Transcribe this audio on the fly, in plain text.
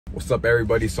What's up,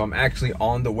 everybody? So I'm actually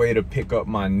on the way to pick up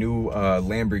my new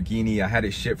Lamborghini. I had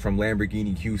it shipped from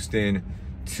Lamborghini Houston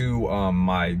to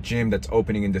my gym that's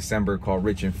opening in December called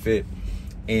Rich and Fit.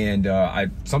 And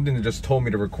something that just told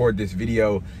me to record this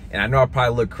video. And I know I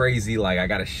probably look crazy, like I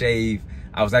gotta shave.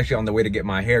 I was actually on the way to get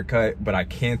my haircut, but I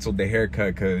canceled the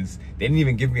haircut because they didn't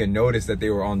even give me a notice that they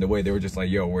were on the way. They were just like,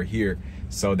 yo, we're here.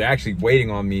 So they're actually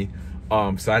waiting on me.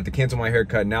 So I had to cancel my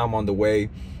haircut. Now I'm on the way.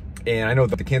 And I know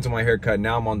that to cancel my haircut,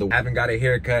 now I'm on the way. I haven't got a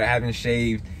haircut, I haven't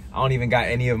shaved. I don't even got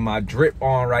any of my drip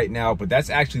on right now, but that's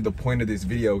actually the point of this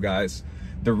video, guys.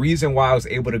 The reason why I was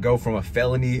able to go from a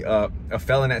felon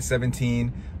at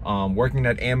 17, working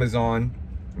at Amazon,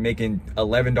 making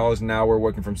 $11 an hour,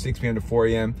 working from 6 p.m. to 4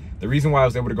 a.m. The reason why I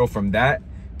was able to go from that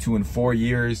to in 4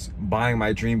 years, buying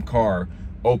my dream car,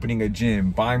 opening a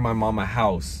gym, buying my mom a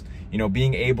house, you know,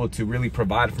 being able to really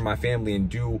provide for my family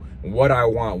and do what I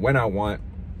want, when I want.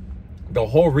 The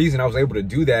whole reason I was able to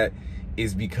do that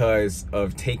is because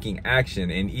of taking action,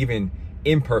 and even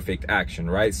imperfect action,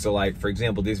 right? So like, for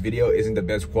example, this video isn't the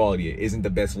best quality, it isn't the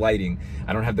best lighting,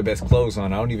 I don't have the best clothes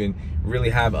on, I don't even really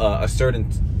have a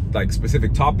certain like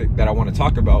specific topic that I want to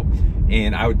talk about,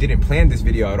 and I didn't plan this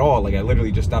video at all. Like, I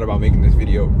literally just thought about making this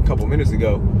video a couple minutes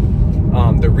ago.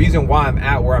 The reason why I'm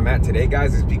at where I'm at today,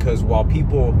 guys, is because while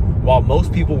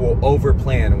most people will over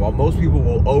plan, while most people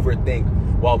will overthink,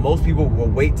 while most people will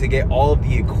wait to get all of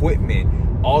the equipment,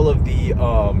 all of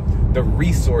the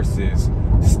resources,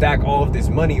 stack all of this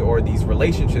money or these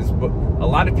relationships, but a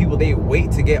lot of people, they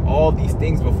wait to get all these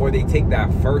things before they take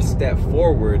that first step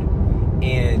forward.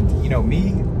 And you know me,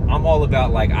 I'm all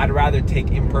about, like, I'd rather take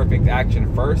imperfect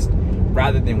action first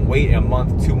rather than wait a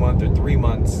month, 2 months, or 3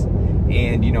 months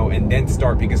and, you know, and then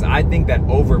start, because I think that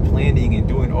over planning and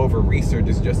doing over research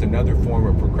is just another form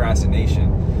of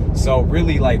procrastination. So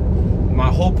really, like, my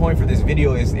whole point for this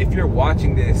video is, if you're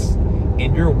watching this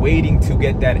and you're waiting to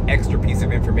get that extra piece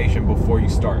of information before you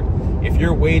start, if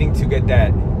you're waiting to get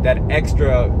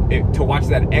to watch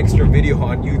that extra video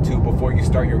on YouTube before you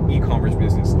start your e-commerce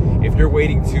business, if you're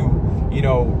waiting to, you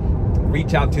know,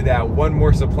 reach out to that one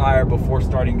more supplier before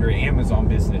starting your Amazon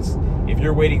business, if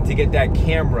you're waiting to get that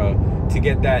camera, to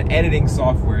get that editing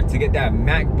software, to get that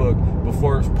MacBook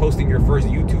before posting your first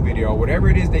YouTube video, whatever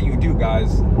it is that you do,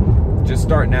 guys, just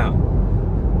start now.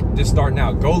 Just start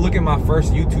now. Go look at my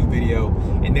first YouTube video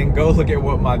and then go look at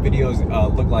what my videos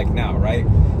look like now, right?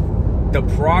 The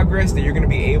progress that you're going to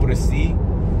be able to see,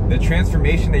 the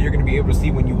transformation that you're going to be able to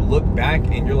see when you look back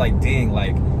and you're like, dang,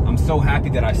 like, I'm so happy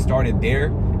that I started there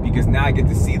because now I get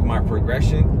to see my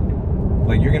progression.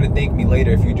 Like, you're going to thank me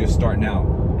later if you just start now.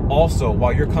 Also,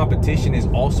 while your competition is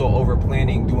also over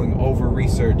planning, doing over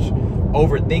research,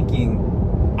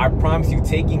 overthinking, I promise you,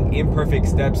 taking imperfect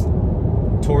steps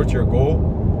towards your goal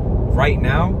right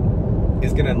now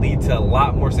is going to lead to a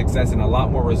lot more success and a lot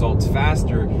more results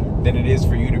faster than it is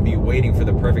for you to be waiting for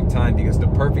the perfect time, because the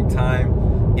perfect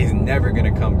time is never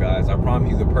going to come, guys. I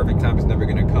promise you, the perfect time is never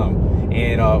going to come.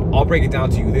 And I'll break it down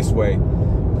to you this way.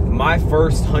 My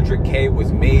first 100K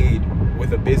was made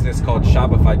with a business called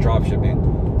Shopify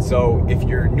Dropshipping. So if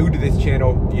you're new to this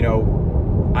channel, you know,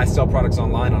 I sell products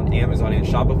online on Amazon and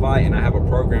Shopify, and I have a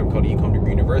program called Ecom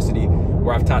Degree University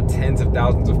where I've taught tens of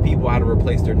thousands of people how to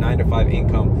replace their 9-to-5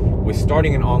 income with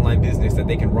starting an online business that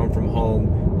they can run from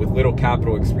home with little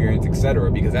capital experience,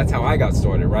 etc. Because that's how I got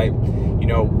started, right? You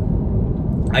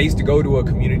know, I used to go to a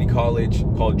community college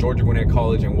called Georgia Gwinnett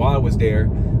College, and while I was there,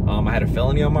 I had a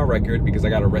felony on my record because I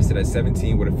got arrested at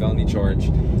 17 with a felony charge,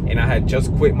 and I had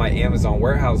just quit my Amazon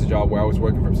warehouse job where I was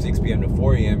working from 6 p.m. to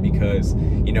 4 a.m. because,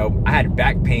 you know, I had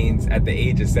back pains at the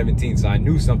age of 17, so I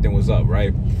knew something was up,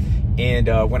 right? And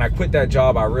when I quit that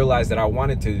job, I realized that I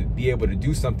wanted to be able to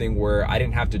do something where I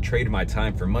didn't have to trade my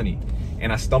time for money,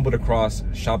 and I stumbled across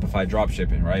Shopify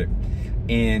Dropshipping, right?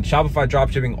 And Shopify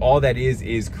Dropshipping, all that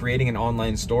is creating an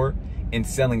online store and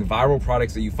selling viral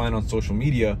products that you find on social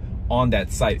media on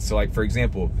that site. So like, for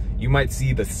example, you might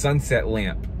see the sunset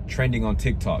lamp trending on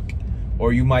TikTok,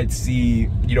 or you might see,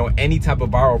 you know, any type of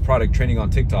viral product trending on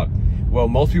TikTok. Well,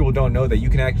 most people don't know that you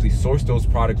can actually source those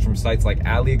products from sites like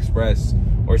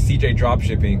AliExpress or CJ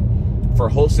Dropshipping for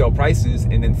wholesale prices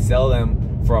and then sell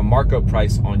them for a markup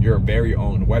price on your very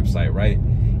own website, right?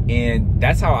 And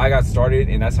that's how I got started,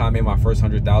 and that's how I made my first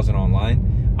 100,000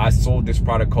 online. I sold this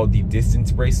product called the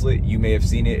Distance Bracelet. You may have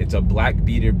seen it. It's a black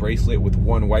beaded bracelet with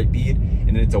one white bead, and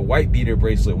then it's a white beaded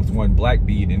bracelet with one black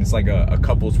bead, and it's like a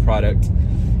couple's product.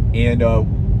 And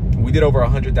we did over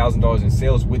 $100,000 in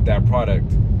sales with that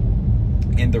product.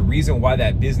 And the reason why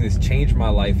that business changed my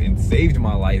life and saved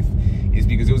my life is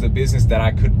because it was a business that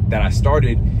I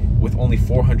started with only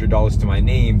 $400 to my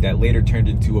name that later turned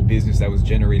into a business that was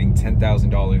generating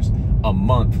 $10,000 a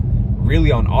month,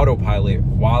 really on autopilot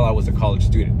while I was a college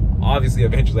student. Obviously,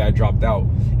 eventually I dropped out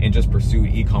and just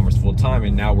pursued e-commerce full time,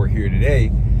 and now we're here today.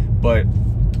 But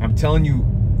I'm telling you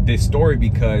this story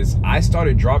because I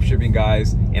started dropshipping,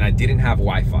 guys, and I didn't have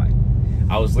Wi-Fi.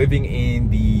 I was living in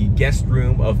the guest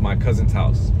room of my cousin's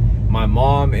house. My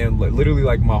mom and literally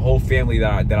like my whole family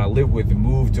that I live with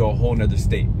moved to a whole nother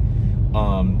state.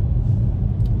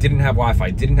 Didn't have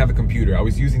Wi-Fi, didn't have a computer. I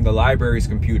was using the library's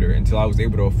computer until I was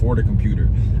able to afford a computer.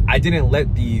 I didn't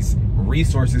let these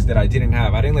resources that I didn't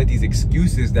have, I didn't let these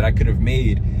excuses that I could have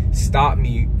made stop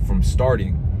me from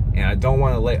starting. And I don't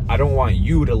want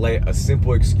you to let a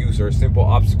simple excuse or a simple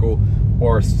obstacle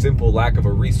or a simple lack of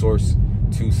a resource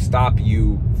to stop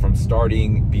you from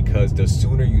starting, because the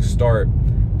sooner you start,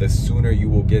 the sooner you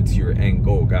will get to your end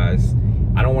goal, guys.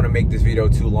 I don't want to make this video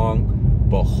too long,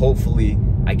 but hopefully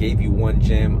I gave you one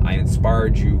gem, I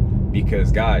inspired you,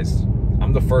 because guys,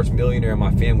 I'm the first millionaire in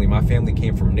my family. My family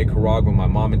came from Nicaragua. My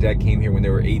mom and dad came here when they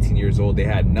were 18 years old. They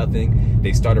had nothing.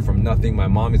 They started from nothing. My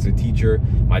mom is a teacher.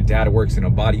 My dad works in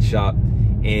a body shop.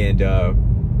 And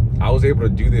I was able to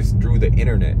do this through the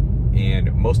internet.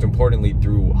 And most importantly,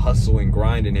 through hustle and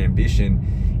grind and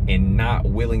ambition, and not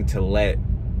willing to let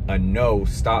a no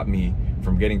stop me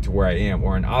from getting to where I am,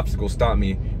 or an obstacle stop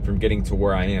me from getting to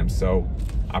where I am. So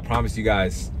I promise you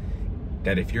guys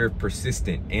that if you're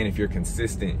persistent and if you're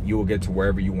consistent, you will get to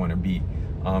wherever you want to be.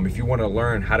 If you want to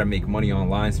learn how to make money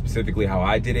online, specifically how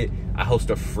I did it, I host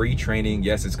a free training.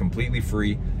 Yes, it's completely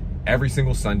free every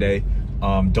single Sunday.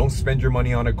 Don't spend your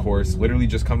money on a course. Literally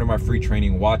just come to my free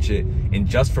training, watch it, and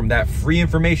just from that free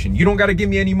information, you don't got to give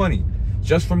me any money.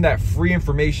 Just from that free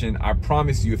information, I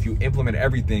promise you, if you implement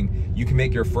everything, you can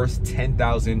make your first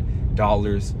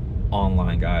 $10,000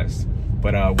 online, guys.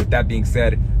 But with that being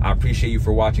said, I appreciate you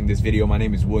for watching this video. My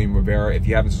name is William Rivera. If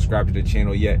you haven't subscribed to the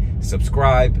channel yet,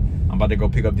 subscribe. I'm about to go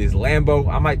pick up this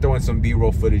Lambo. I might throw in some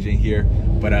B-roll footage in here,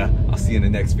 but I'll see you in the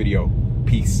next video.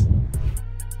 Peace.